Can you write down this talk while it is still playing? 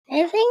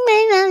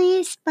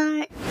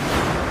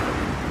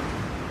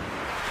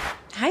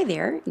Hi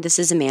there, this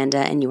is Amanda,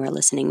 and you are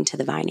listening to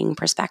The Vining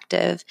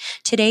Perspective.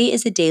 Today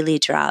is a daily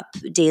drop.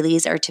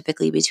 Dailies are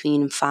typically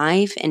between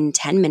 5 and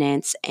 10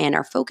 minutes and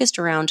are focused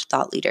around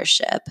thought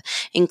leadership,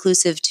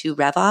 inclusive to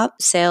RevOps,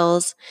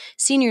 sales,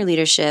 senior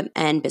leadership,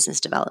 and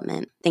business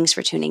development. Thanks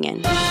for tuning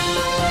in.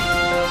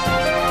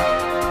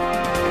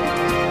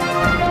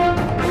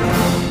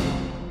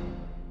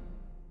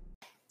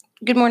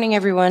 Good morning,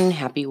 everyone.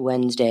 Happy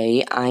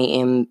Wednesday. I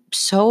am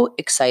so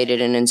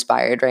excited and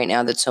inspired right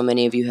now that so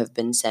many of you have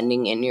been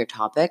sending in your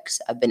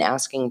topics. I've been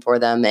asking for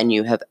them and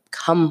you have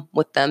come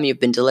with them. You've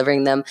been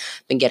delivering them,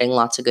 been getting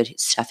lots of good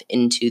stuff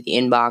into the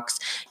inbox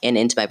and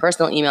into my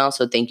personal email.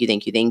 So thank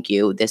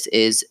you. This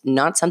is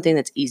not something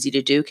that's easy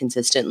to do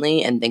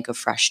consistently and think of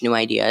fresh new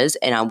ideas.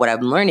 And what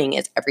I'm learning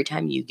is every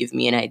time you give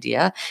me an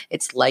idea,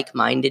 it's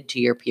like-minded to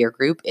your peer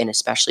group and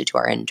especially to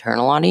our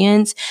internal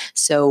audience.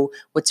 So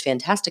what's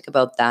fantastic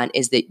about that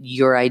is that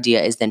your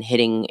idea is then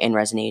hitting and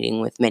resonating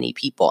with many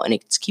people, and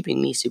it's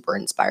keeping me super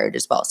inspired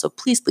as well. So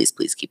please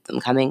keep them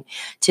coming.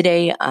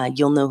 Today,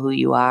 you'll know who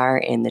you are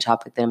in the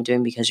topic that I'm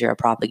doing because you're a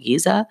proper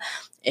geezer.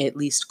 At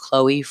least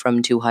Chloe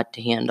from Too Hot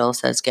to Handle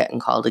says getting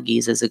called a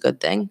geezer is a good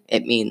thing.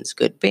 It means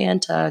good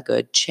banter,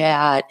 good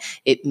chat.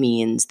 It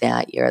means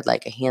that you're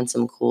like a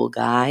handsome, cool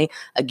guy.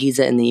 A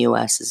geezer in the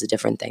US is a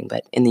different thing,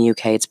 but in the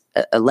UK, it's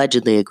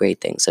allegedly a great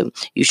thing. So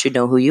you should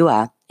know who you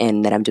are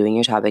and that I'm doing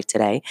your topic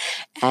today.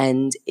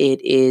 And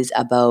it is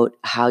about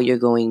how you're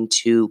going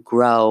to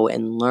grow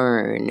and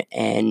learn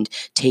and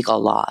take a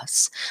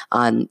loss.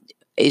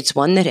 It's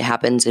one that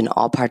happens in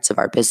all parts of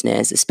our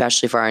business,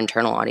 especially for our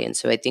internal audience.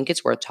 So I think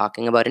it's worth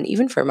talking about. And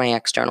even for my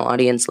external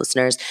audience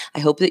listeners, I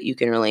hope that you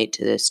can relate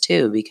to this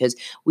too, because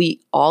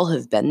we all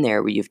have been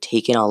there where you've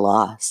taken a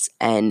loss.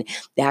 And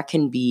that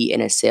can be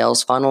in a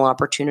sales funnel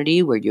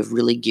opportunity where you've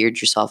really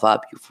geared yourself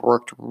up. You've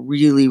worked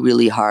really,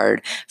 really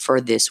hard for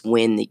this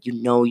win that you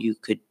know you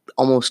could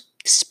almost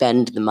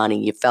spend the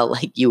money. You felt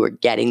like you were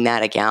getting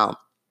that account.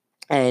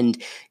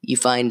 And you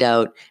find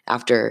out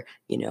after,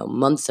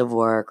 months of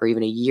work or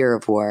even a year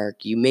of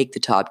work, you make the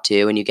top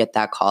two and you get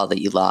that call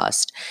that you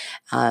lost.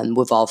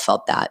 We've all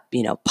felt that,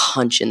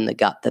 punch in the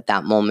gut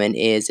that moment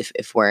is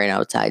if we're in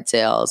outside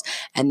sales.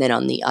 And then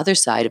on the other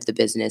side of the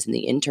business and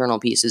the internal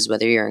pieces,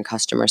 whether you're in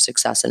customer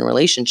success and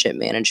relationship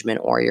management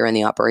or you're in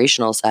the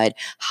operational side,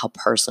 how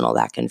personal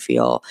that can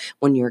feel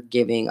when you're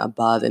giving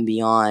above and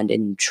beyond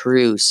in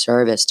true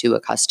service to a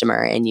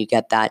customer and you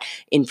get that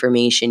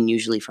information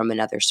usually from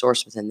another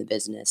source within the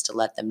business to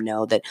let them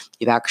know that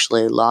you've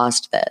actually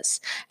lost this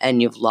and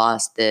you've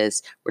lost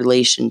this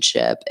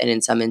relationship and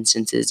in some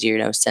instances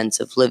your sense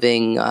of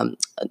living,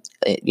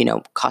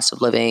 cost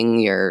of living,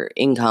 your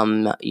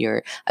income,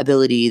 your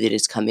ability that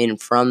has come in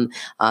from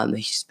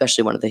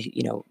especially one of the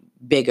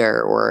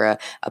bigger or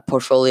a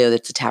portfolio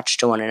that's attached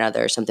to one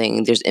another or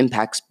something. There's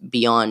impacts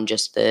beyond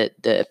just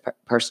the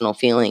personal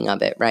feeling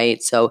of it,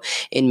 right? So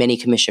in many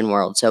commission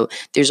worlds, so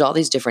there's all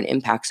these different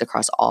impacts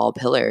across all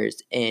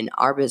pillars in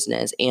our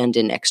business and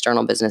in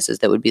external businesses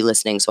that would be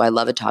listening. So I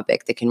love a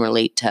topic that can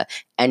relate to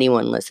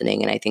anyone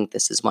listening, and I think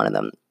this is one of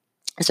them.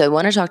 So I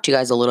want to talk to you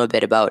guys a little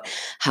bit about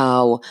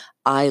how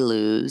I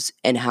lose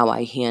and how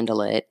I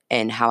handle it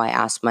and how I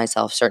ask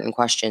myself certain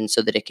questions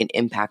so that it can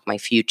impact my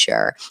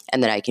future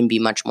and that I can be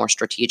much more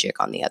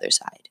strategic on the other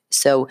side.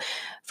 So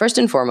first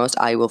and foremost,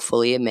 I will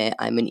fully admit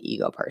I'm an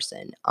ego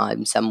person.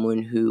 I'm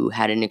someone who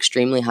had an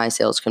extremely high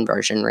sales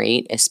conversion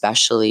rate,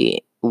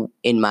 especially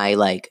in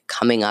my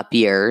coming up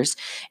years.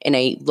 And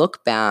I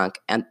look back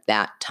at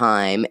that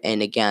time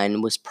and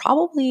again was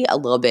probably a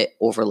little bit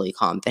overly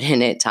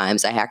confident at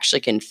times. I actually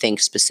can think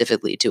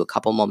specifically to a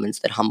couple moments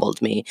that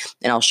humbled me,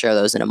 and I'll share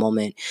those in a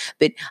moment.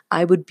 But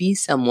I would be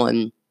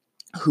someone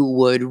who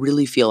would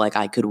really feel like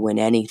I could win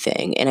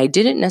anything. And I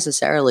didn't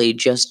necessarily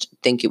just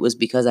think it was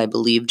because I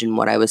believed in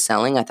what I was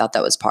selling. I thought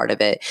that was part of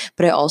it.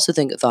 But I also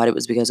thought it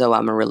was because,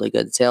 I'm a really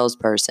good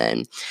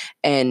salesperson.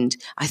 And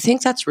I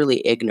think that's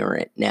really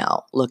ignorant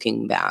now,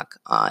 looking back.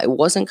 It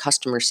wasn't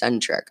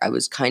customer-centric. I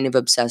was kind of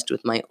obsessed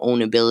with my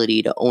own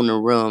ability to own a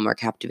room or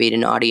captivate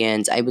an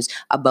audience. I was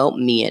about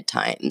me at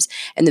times.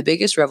 And the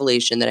biggest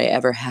revelation that I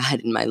ever had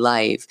in my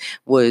life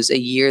was a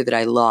year that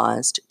I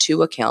lost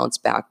 2 accounts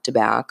back to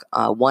back.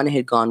 One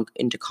had gone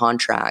into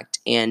contract,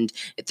 and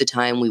at the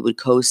time we would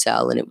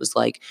co-sell, and it was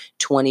like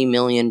 $20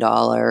 million,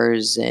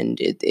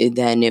 and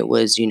then it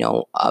was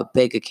a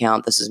big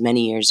account. This is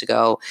many years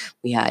ago.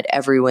 We had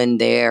everyone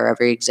there,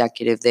 every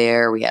executive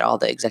there. We had all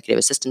the executive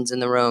assistants in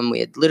the room.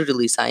 We had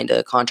literally signed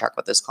a contract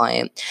with this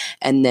client,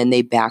 and then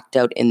they backed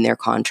out in their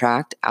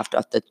contract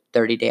after the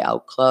 30-day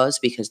out clause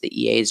because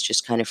the EAs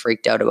just kind of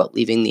freaked out about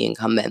leaving the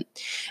incumbent.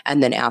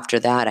 And then after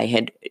that, I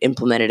had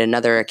implemented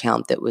another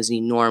account that was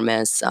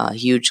enormous,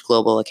 huge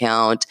global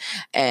account,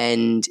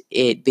 and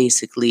it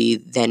basically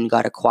then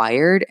got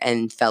acquired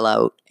and fell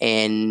out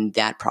in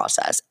that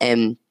process.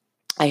 And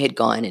I had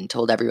gone and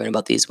told everyone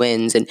about these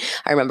wins. And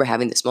I remember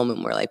having this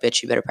moment where like,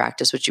 bitch, you better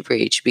practice what you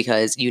preach,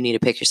 because you need to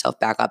pick yourself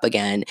back up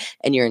again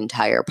and your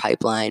entire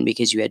pipeline,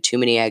 because you had too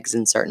many eggs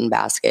in certain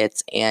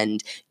baskets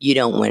and you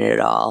don't win it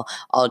all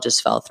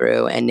just fell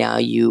through. And now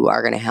you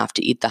are going to have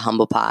to eat the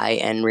humble pie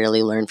and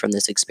really learn from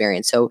this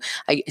experience. So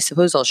I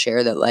suppose I'll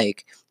share that,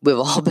 like, we've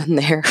all been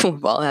there.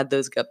 We've all had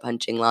those gut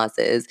punching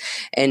losses.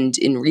 And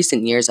in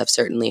recent years, I've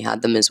certainly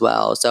had them as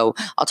well. So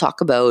I'll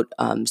talk about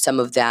some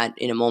of that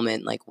in a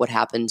moment, like what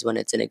happens when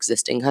it's an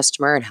existing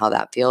customer and how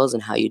that feels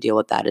and how you deal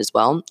with that as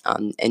well,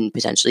 and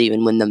potentially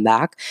even win them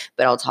back.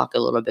 But I'll talk a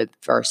little bit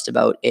first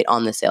about it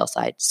on the sales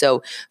side.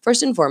 So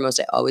first and foremost,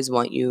 I always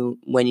want you,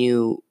 when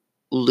you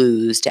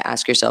lose, to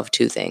ask yourself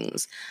two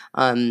things.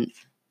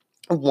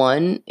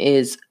 One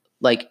is,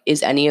 like,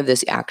 is any of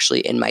this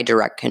actually in my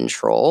direct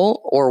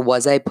control, or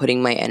was I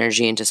putting my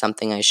energy into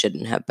something I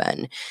shouldn't have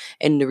been?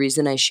 And the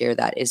reason I share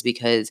that is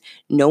because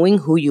knowing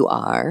who you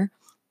are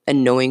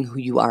and knowing who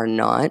you are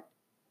not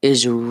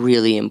is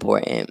really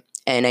important.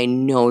 And I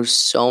know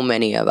so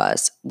many of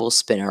us will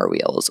spin our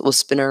wheels. We'll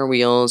spin our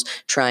wheels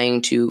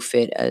trying to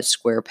fit a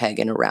square peg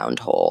in a round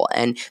hole.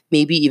 And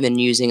maybe even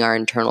using our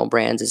internal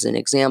brands as an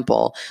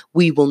example,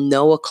 we will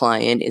know a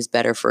client is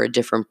better for a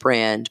different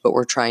brand, but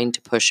we're trying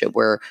to push it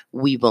where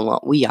we belong.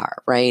 We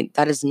are, right?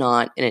 That is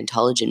not an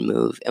intelligent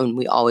move. And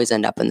we always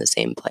end up in the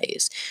same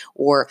place.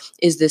 Or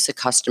is this a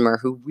customer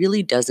who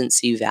really doesn't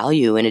see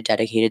value in a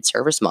dedicated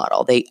service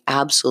model? They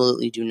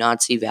absolutely do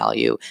not see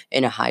value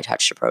in a high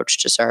touch approach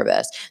to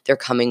service. They're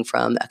coming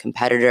from a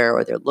competitor,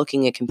 or they're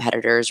looking at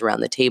competitors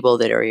around the table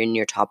that are in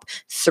your top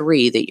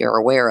 3 that you're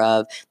aware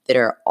of, that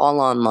are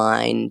all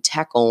online,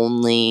 tech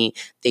only.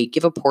 They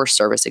give a poor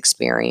service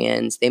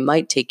experience. They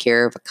might take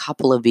care of a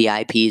couple of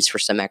VIPs for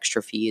some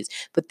extra fees,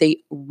 but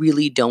they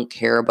really don't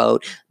care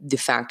about the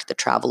fact that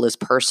travel is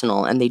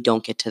personal, and they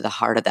don't get to the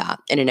heart of that.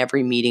 And in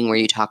every meeting where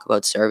you talk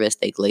about service,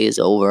 they glaze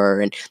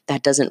over, and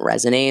that doesn't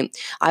resonate.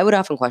 I would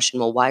often question,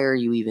 well, why are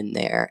you even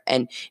there?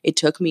 And it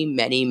took me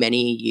many,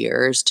 many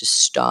years to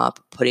stop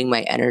putting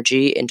my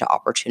energy into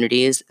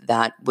opportunities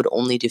that would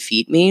only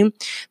defeat me.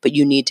 But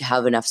you need to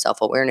have enough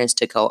self-awareness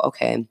to go,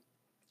 okay,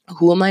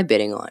 who am I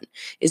bidding on?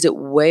 Is it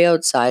way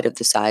outside of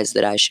the size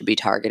that I should be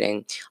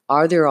targeting?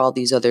 Are there all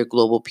these other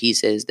global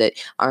pieces that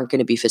aren't going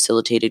to be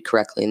facilitated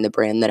correctly in the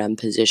brand that I'm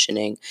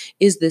positioning?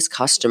 Is this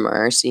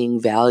customer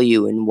seeing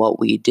value in what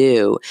we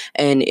do?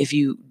 And if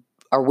you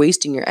are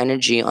wasting your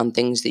energy on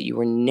things that you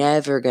were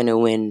never going to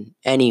win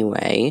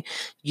anyway,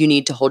 you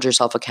need to hold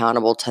yourself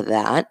accountable to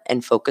that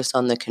and focus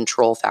on the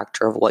control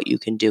factor of what you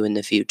can do in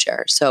the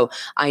future. So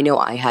I know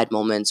I had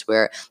moments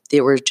where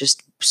there were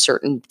just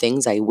certain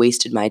things I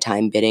wasted my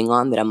time bidding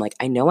on that I'm like,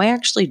 I know I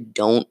actually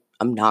don't.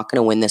 I'm not going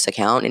to win this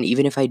account. And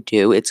even if I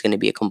do, it's going to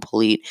be a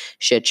complete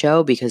shit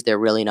show because they're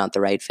really not the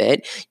right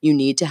fit. You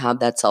need to have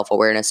that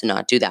self-awareness and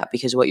not do that,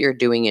 because what you're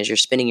doing is you're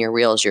spinning your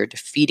wheels, you're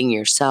defeating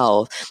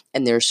yourself.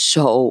 And there's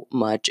so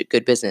much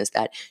good business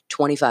that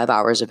 25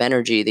 hours of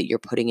energy that you're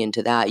putting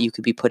into that, you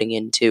could be putting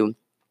into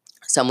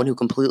someone who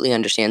completely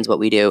understands what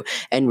we do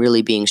and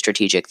really being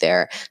strategic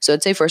there. So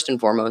I'd say first and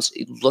foremost,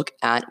 look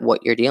at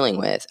what you're dealing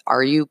with.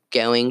 Are you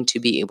going to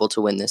be able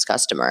to win this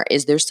customer?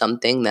 Is there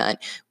something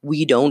that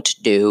we don't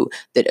do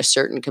that a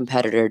certain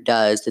competitor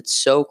does that's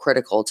so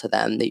critical to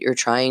them that you're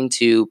trying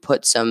to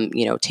put some,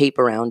 tape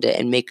around it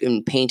and make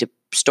and paint a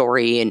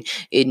story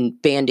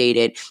and band-aid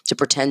it to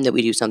pretend that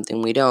we do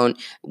something we don't,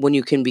 when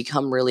you can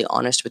become really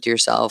honest with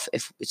yourself?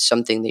 If it's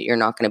something that you're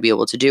not going to be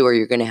able to do, or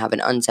you're going to have an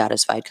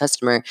unsatisfied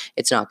customer,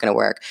 it's not going to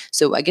work.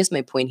 So I guess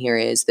my point here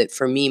is that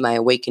for me, my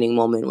awakening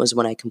moment was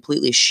when I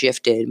completely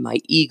shifted my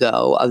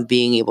ego of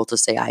being able to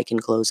say I can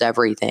close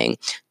everything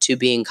to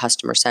being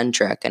customer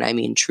centric. And I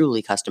mean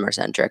truly customer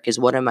centric is,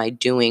 what am I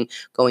doing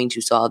going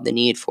to solve the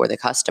need for the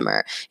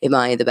customer? Am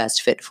I the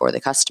best fit for the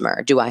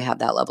customer? Do I have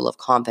that level of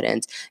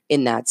confidence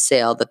in that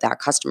sale that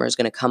customer is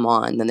going to come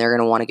on? Then they're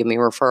going to want to give me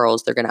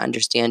referrals. They're going to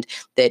understand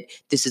that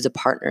this is a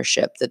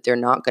partnership, that they're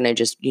not going to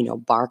just,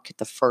 bark at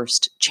the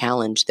first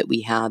challenge that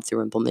we have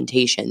through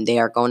implementation. They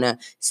are going to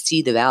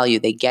see the value.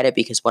 They get it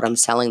because what I'm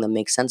selling them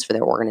makes sense for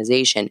their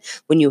organization.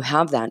 When you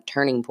have that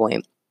turning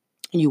point,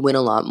 you win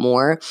a lot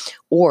more,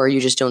 or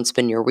you just don't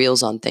spin your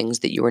wheels on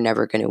things that you were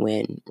never going to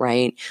win,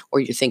 right? Or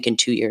you're thinking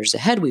 2 years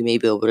ahead, we may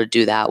be able to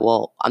do that.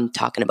 Well, I'm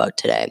talking about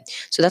today.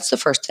 So that's the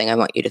first thing I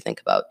want you to think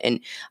about. And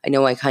I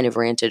know I kind of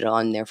ranted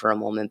on there for a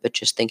moment, but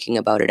just thinking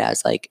about it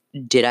as like,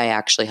 did I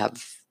actually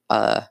have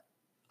a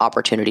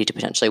opportunity to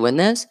potentially win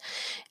this?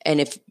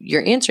 And if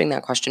you're answering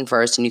that question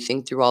first and you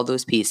think through all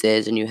those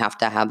pieces and you have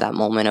to have that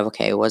moment of,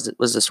 okay, was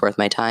this worth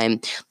my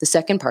time? The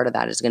second part of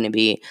that is going to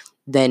be,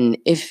 then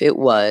if it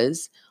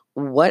was,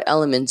 what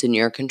elements in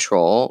your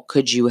control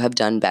could you have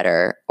done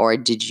better, or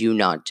did you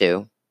not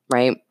do,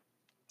 right?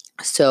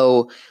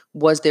 So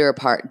was there a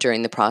part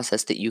during the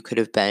process that you could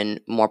have been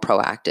more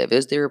proactive?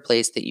 Is there a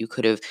place that you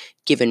could have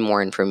given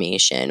more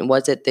information?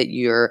 Was it that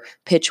your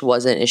pitch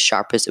wasn't as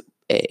sharp as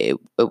it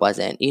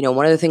wasn't?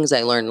 One of the things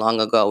I learned long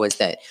ago is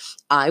that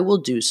I will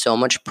do so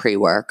much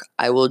pre-work.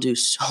 I will do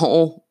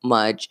so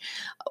much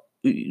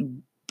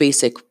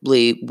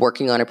basically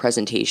working on a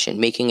presentation,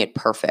 making it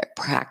perfect,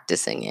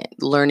 practicing it,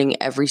 learning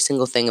every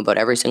single thing about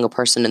every single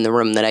person in the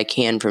room that I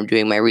can from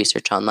doing my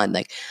research online.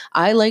 Like,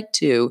 I like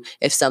to,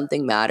 if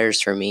something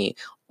matters for me,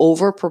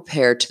 over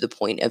prepare to the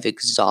point of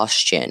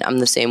exhaustion. I'm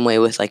the same way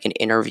with like an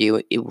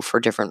interview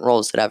for different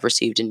roles that I've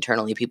received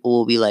internally. People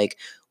will be like,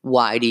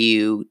 why do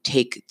you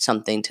take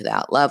something to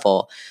that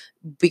level?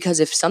 Because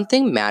if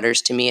something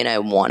matters to me and I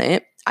want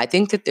it, I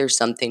think that there's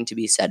something to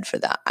be said for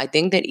that. I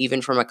think that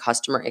even from a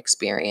customer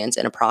experience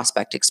and a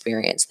prospect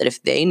experience, that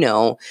if they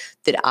know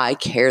that I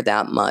care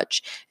that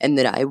much and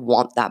that I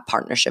want that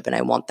partnership and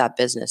I want that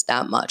business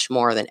that much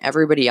more than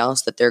everybody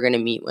else that they're going to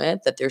meet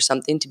with, that there's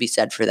something to be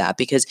said for that.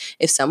 Because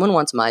if someone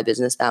wants my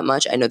business that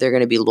much, I know they're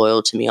going to be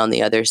loyal to me on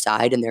the other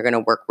side and they're going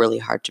to work really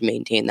hard to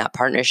maintain that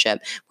partnership.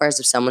 Whereas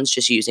if someone's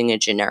just using a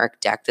generic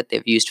deck that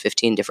they've used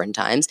 15 different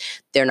times,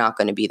 they're not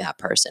going to be that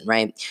person,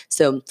 right?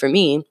 So for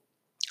me,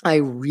 I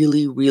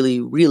really,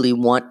 really, really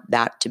want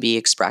that to be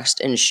expressed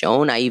and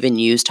shown. I even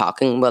use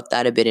talking about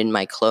that a bit in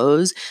my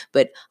close,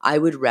 but I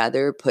would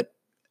rather put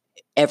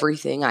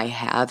everything I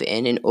have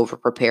in and over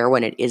prepare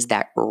when it is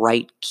that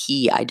right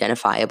key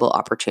identifiable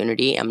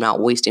opportunity. I'm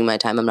not wasting my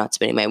time. I'm not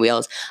spinning my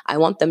wheels. I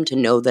want them to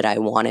know that I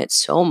want it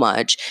so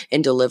much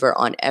and deliver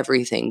on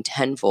everything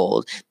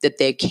tenfold that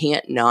they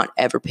can't not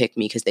ever pick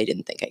me because they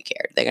didn't think I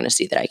cared. They're going to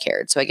see that I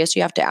cared. So I guess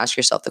you have to ask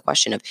yourself the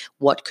question of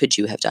what could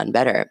you have done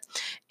better?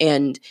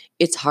 And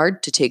it's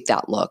hard to take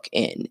that look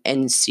in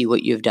and see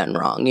what you've done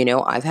wrong. You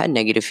know, I've had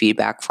negative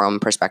feedback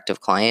from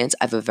prospective clients.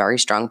 I have a very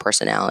strong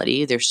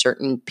personality. There's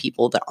certain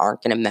people that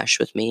aren't going to mesh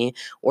with me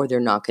or they're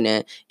not going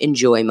to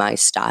enjoy my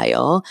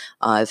style.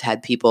 I've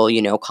had people,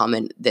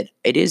 comment that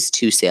it is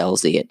too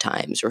salesy at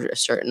times or a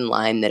certain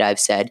line that I've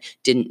said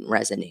didn't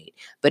resonate.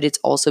 But it's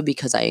also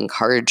because I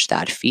encourage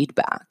that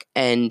feedback.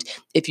 And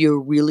if you're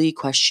really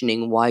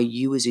questioning why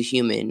you as a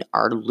human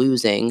are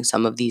losing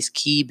some of these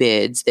key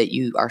bids that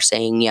you are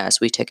saying, yes,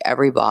 we tick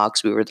every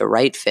box, we were the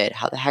right fit,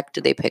 how the heck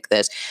did they pick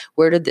this?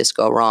 Where did this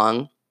go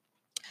wrong?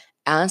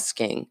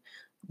 Asking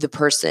the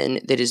person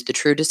that is the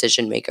true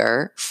decision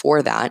maker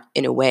for that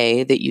in a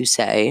way that you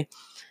say,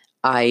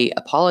 I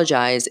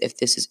apologize if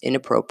this is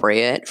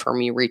inappropriate for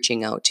me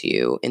reaching out to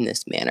you in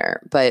this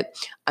manner, but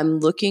I'm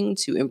looking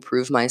to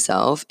improve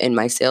myself and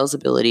my sales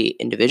ability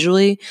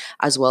individually,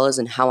 as well as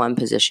in how I'm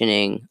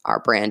positioning our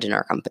brand and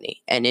our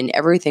company. And in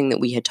everything that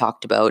we had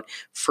talked about,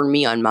 for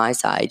me on my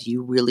side,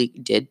 you really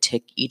did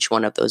tick each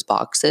one of those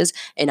boxes.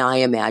 And I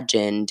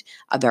imagined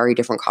a very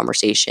different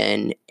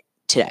conversation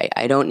today.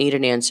 I don't need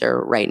an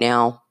answer right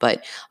now,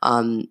 but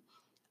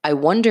I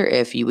wonder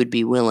if you would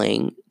be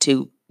willing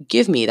to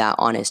give me that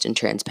honest and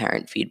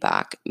transparent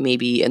feedback,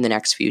 maybe in the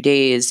next few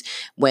days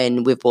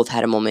when we've both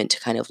had a moment to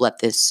kind of let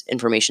this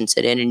information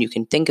sit in and you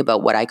can think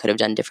about what I could have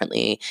done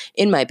differently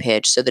in my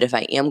pitch so that if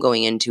I am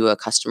going into a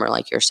customer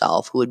like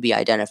yourself who would be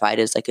identified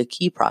as like a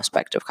key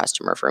prospective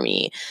customer for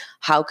me,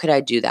 how could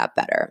I do that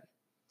better?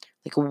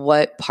 Like,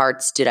 what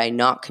parts did I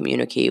not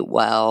communicate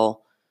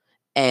well?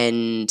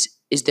 And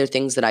is there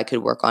things that I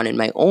could work on in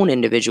my own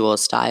individual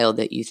style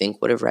that you think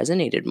would have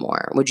resonated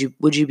more?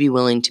 Would you be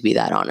willing to be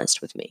that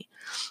honest with me?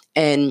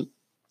 And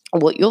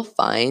what you'll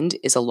find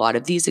is a lot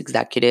of these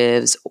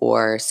executives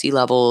or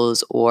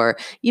C-levels or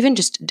even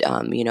just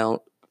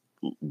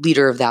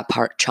leader of that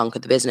part chunk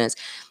of the business,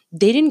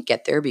 they didn't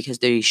get there because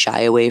they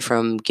shy away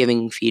from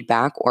giving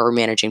feedback or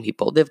managing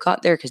people. They've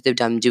got there because they've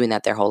done doing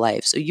that their whole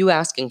life. So you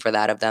asking for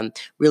that of them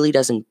really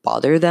doesn't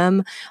bother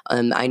them.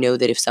 I know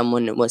that if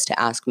someone was to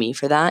ask me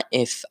for that,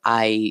 if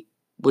I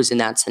was in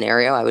that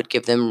scenario, I would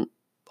give them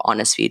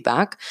honest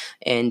feedback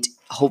and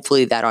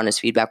hopefully that honest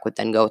feedback would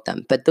then go with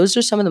them. But those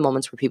are some of the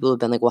moments where people have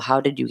been like, well,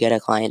 how did you get a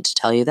client to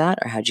tell you that?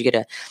 Or how'd you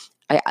get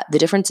the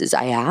difference is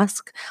I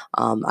ask.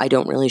 I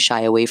don't really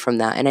shy away from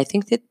that. And I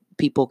think that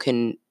people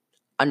can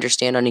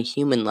understand on a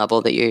human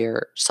level that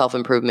your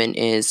self-improvement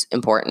is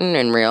important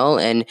and real,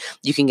 and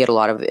you can get a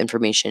lot of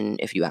information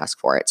if you ask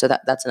for it. So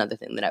that's another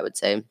thing that I would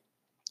say.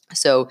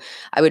 So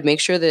I would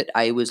make sure that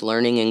I was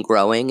learning and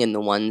growing in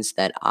the ones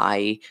that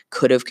I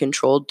could have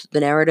controlled the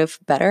narrative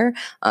better.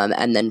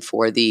 And then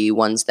for the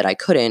ones that I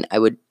couldn't, I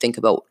would think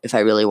about if I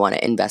really want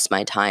to invest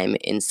my time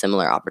in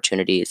similar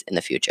opportunities in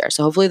the future.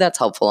 So hopefully that's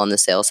helpful on the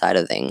sales side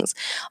of things.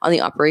 On the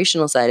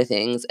operational side of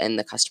things and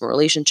the customer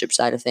relationship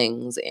side of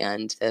things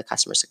and the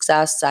customer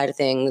success side of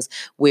things,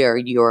 where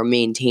you're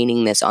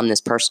maintaining this on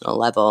this personal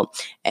level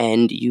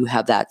and you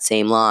have that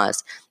same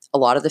loss, a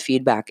lot of the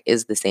feedback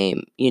is the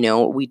same.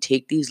 We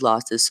take these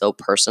losses so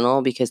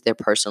personal because they're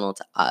personal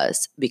to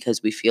us,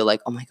 because we feel like,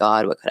 oh my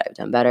God, what could I have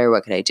done better?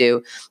 What could I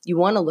do? You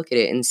want to look at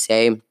it and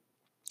say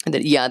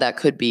that, yeah, that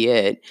could be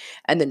it.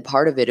 And then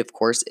part of it, of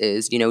course,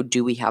 is,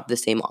 do we have the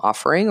same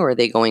offering or are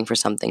they going for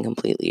something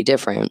completely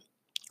different?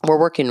 We're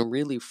working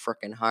really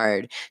freaking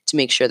hard to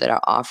make sure that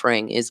our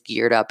offering is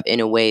geared up in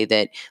a way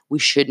that we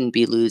shouldn't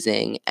be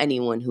losing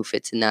anyone who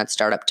fits in that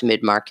startup to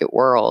mid-market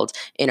world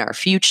in our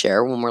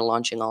future when we're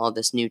launching all of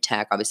this new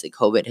tech. Obviously,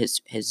 COVID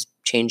has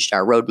changed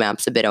our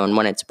roadmaps a bit on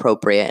when it's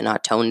appropriate and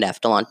not tone deaf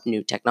to launch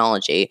new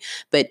technology.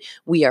 But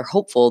we are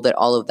hopeful that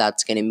all of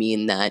that's going to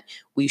mean that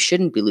we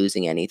shouldn't be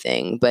losing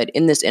anything. But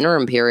in this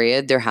interim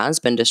period, there has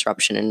been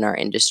disruption in our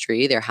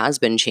industry. There has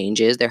been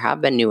changes. There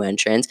have been new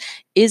entrants.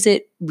 Is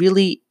it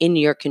really in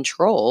your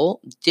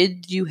control?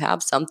 Did you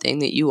have something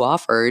that you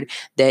offered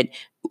that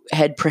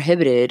had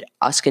prohibited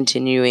us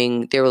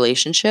continuing their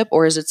relationship?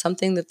 Or is it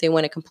something that they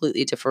went a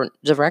completely different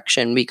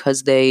direction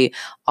because they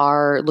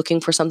are looking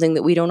for something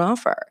that we don't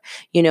offer?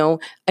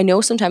 I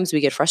know sometimes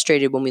we get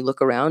frustrated when we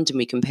look around and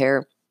we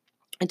compare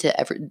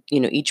to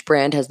each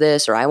brand has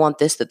this, or I want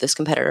this that this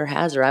competitor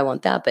has, or I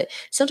want that. But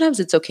sometimes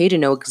it's okay to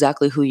know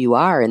exactly who you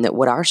are and that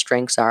what our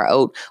strengths are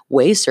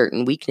outweigh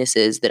certain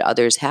weaknesses that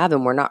others have,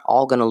 and we're not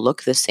all going to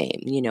look the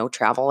same.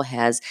 Travel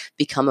has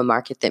become a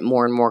market that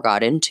more and more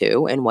got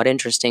into, and what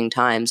interesting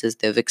times as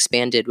they've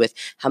expanded with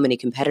how many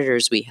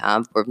competitors we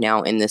have. We're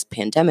now in this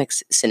pandemic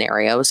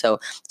scenario, so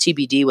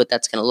TBD what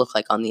that's going to look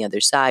like on the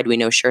other side. We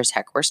know sure as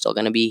heck we're still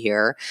going to be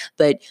here,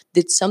 but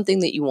it's something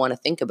that you want to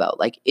think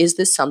about. Like, is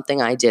this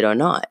something I did or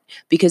not?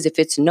 Because if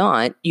it's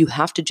not, you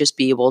have to just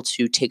be able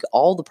to take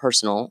all the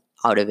personal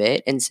out of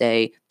it and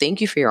say,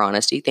 thank you for your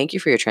honesty. Thank you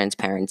for your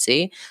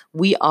transparency.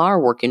 We are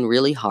working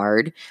really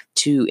hard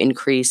to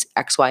increase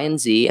X, Y, and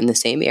Z in the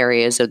same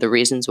areas of the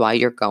reasons why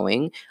you're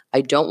going. I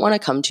don't want to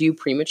come to you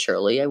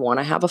prematurely. I want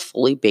to have a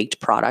fully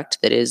baked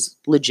product that is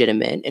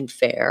legitimate and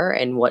fair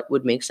and what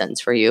would make sense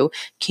for you.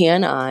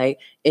 Can I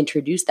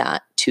introduce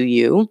that to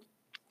you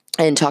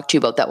and talk to you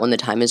about that when the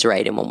time is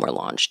right and when we're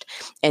launched,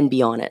 and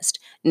be honest?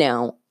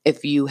 Now,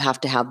 if you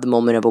have to have the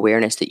moment of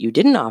awareness that you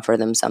didn't offer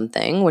them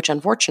something, which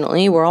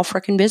unfortunately we're all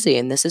freaking busy,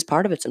 and this is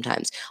part of it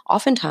sometimes.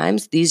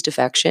 Oftentimes these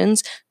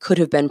defections could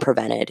have been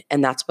prevented.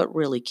 And that's what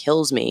really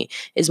kills me,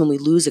 is when we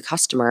lose a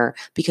customer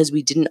because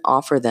we didn't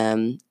offer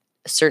them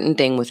a certain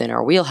thing within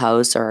our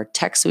wheelhouse, our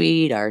tech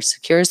suite, our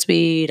secure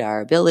suite,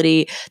 our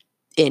ability,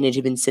 and it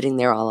had been sitting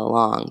there all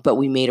along. But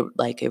we made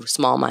a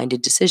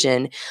small-minded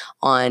decision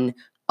on,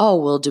 oh,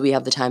 well, do we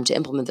have the time to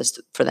implement this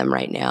for them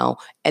right now?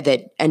 And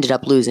that ended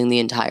up losing the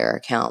entire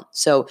account.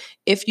 So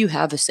if you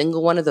have a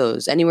single one of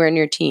those anywhere in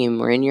your team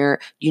or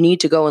you need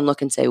to go and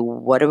look and say,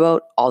 what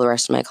about all the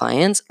rest of my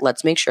clients?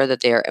 Let's make sure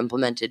that they are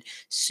implemented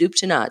soup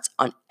to nuts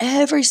on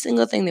every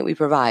single thing that we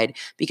provide,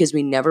 because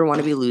we never want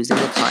to be losing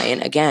the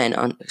client again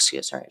on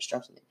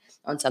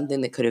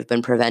something that could have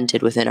been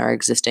prevented within our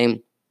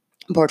existing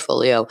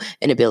portfolio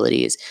and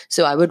abilities.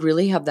 So I would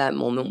really have that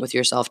moment with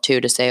yourself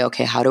too, to say,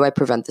 okay, how do I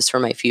prevent this for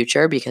my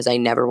future? Because I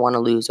never want to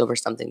lose over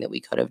something that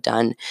we could have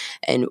done,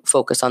 and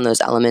focus on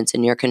those elements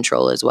in your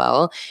control as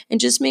well. And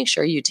just make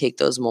sure you take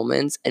those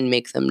moments and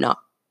make them not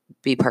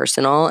be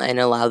personal, and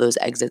allow those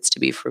exits to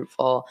be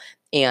fruitful,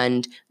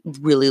 and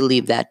really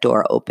leave that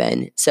door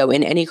open. So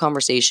in any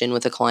conversation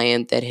with a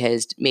client that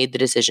has made the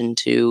decision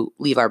to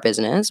leave our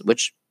business,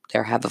 which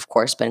there have, of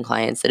course, been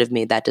clients that have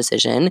made that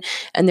decision,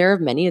 and there are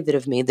many that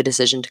have made the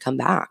decision to come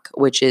back,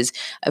 which is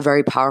a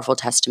very powerful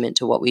testament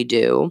to what we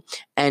do.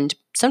 And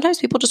sometimes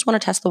people just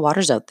want to test the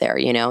waters out there.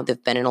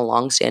 They've been in a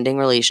long-standing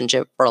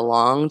relationship for a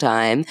long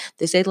time.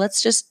 They say, let's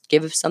just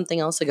give something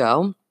else a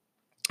go.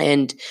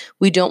 And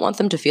we don't want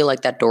them to feel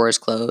like that door is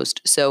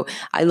closed. So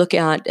I look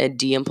at a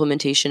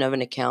de-implementation of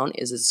an account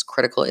is as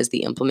critical as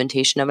the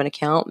implementation of an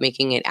account,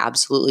 making it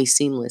absolutely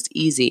seamless,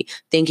 easy,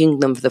 thanking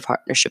them for the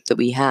partnership that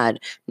we had,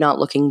 not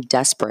looking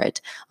desperate,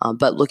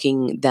 but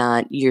looking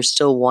that you're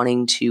still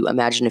wanting to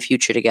imagine a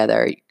future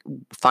together,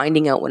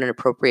 finding out what an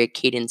appropriate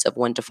cadence of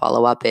when to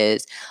follow up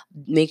is,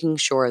 making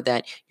sure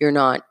that you're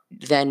not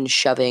then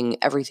shoving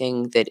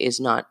everything that is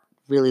not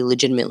really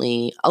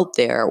legitimately out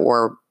there,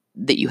 or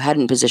that you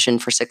hadn't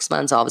positioned for 6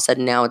 months, all of a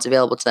sudden now it's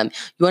available to them.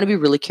 You want to be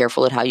really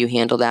careful at how you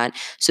handle that,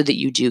 so that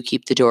you do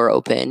keep the door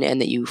open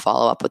and that you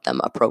follow up with them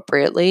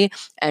appropriately.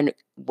 And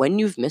when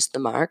you've missed the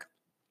mark,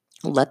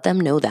 let them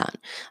know that.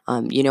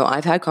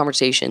 I've had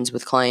conversations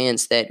with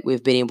clients that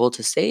we've been able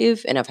to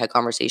save, and I've had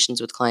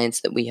conversations with clients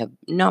that we have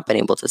not been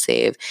able to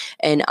save.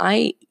 And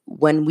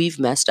when we've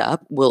messed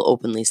up, will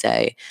openly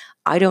say,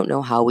 I don't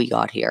know how we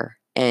got here.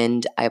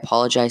 And I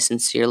apologize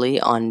sincerely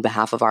on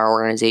behalf of our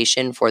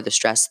organization for the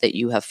stress that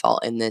you have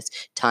felt in this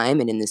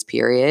time and in this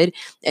period.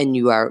 And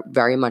you are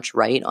very much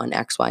right on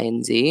X, Y,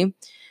 and Z.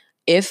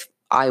 If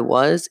I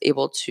was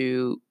able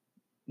to,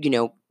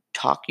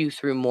 talk you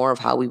through more of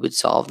how we would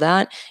solve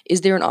that,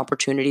 is there an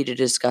opportunity to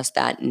discuss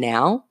that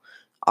now?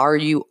 Are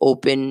you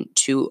open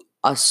to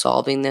us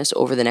solving this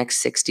over the next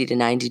 60 to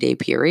 90-day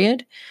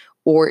period?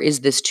 Or is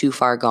this too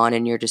far gone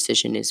and your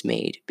decision is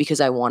made? Because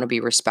I want to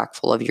be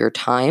respectful of your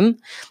time.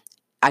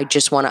 I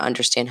just want to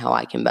understand how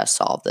I can best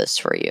solve this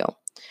for you.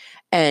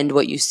 And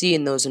what you see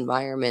in those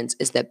environments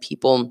is that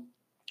people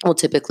will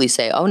typically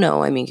say, oh no,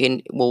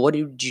 what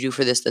did you do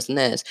for this, and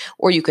this?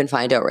 Or you can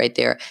find out right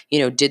there,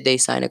 did they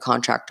sign a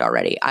contract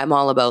already? I'm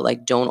all about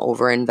don't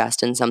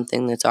overinvest in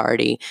something that's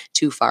already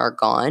too far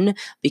gone,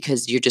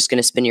 because you're just going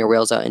to spin your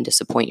wheels out and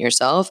disappoint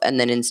yourself. And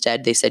then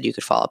instead they said you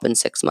could follow up in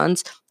 6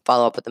 months.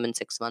 follow up with them in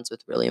 6 months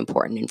with really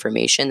important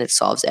information that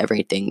solves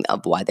everything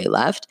of why they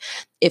left.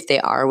 If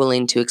they are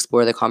willing to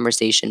explore the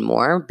conversation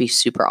more, be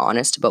super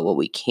honest about what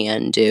we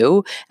can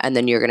do. And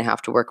then you're going to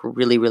have to work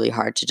really, really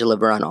hard to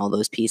deliver on all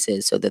those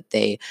pieces so that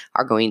they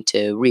are going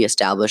to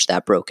reestablish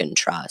that broken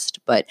trust.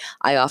 But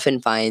I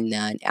often find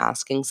that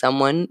asking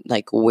someone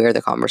like where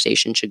the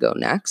conversation should go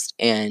next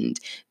and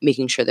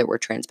making sure that we're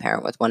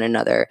transparent with one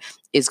another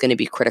is going to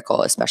be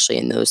critical, especially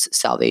in those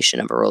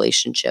salvation of a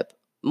relationship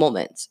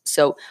moments.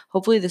 So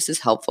hopefully this is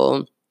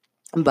helpful.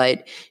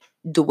 But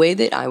the way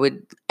that I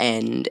would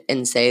end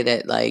and say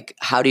that, like,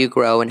 how do you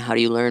grow and how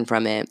do you learn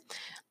from it?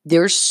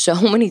 There's so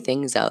many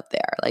things out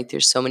there. Like,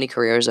 there's so many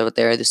careers out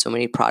there. There's so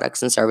many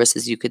products and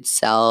services you could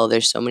sell.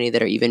 There's so many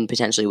that are even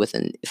potentially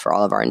within, for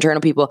all of our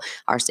internal people,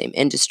 our same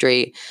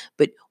industry.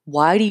 But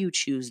why do you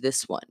choose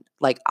this one?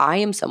 Like, I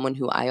am someone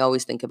who I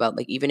always think about,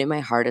 like, even in my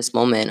hardest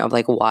moment of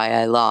like why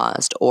I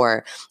lost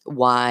or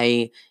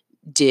why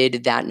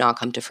did that not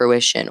come to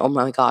fruition? Oh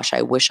my gosh,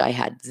 I wish I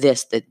had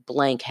this that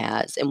blank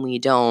has, and we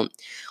don't.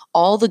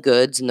 All the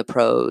goods and the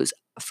pros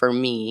for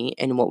me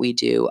and what we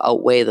do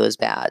outweigh those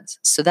bads.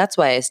 So that's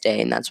why I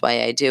stay and that's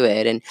why I do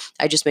it. And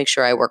I just make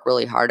sure I work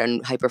really hard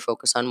and hyper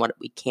focus on what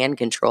we can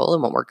control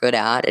and what we're good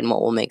at and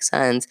what will make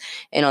sense.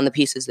 And on the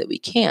pieces that we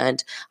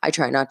can't, I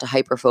try not to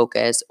hyper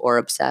focus or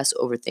obsess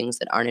over things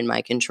that aren't in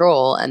my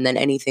control. And then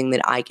anything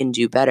that I can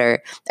do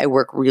better, I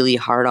work really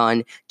hard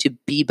on to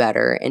be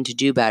better and to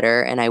do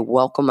better. And I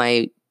welcome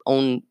my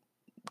own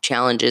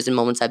challenges and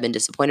moments I've been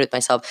disappointed with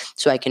myself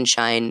so I can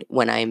shine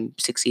when I'm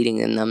succeeding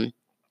in them.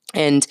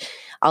 And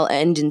I'll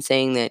end in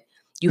saying that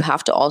you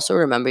have to also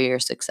remember your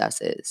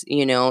successes.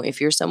 You know, if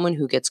you're someone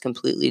who gets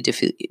completely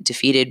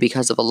defeated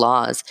because of a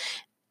loss,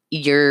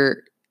 you're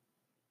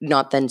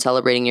not then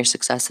celebrating your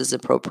successes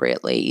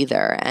appropriately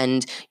either.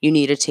 And you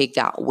need to take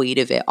that weight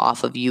of it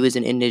off of you as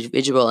an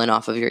individual and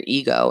off of your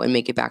ego and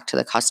make it back to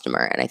the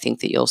customer. And I think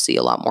that you'll see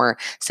a lot more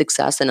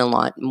success and a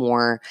lot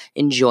more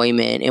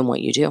enjoyment in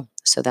what you do.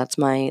 So that's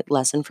my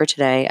lesson for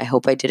today. I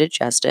hope I did it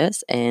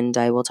justice, and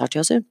I will talk to you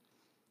all soon.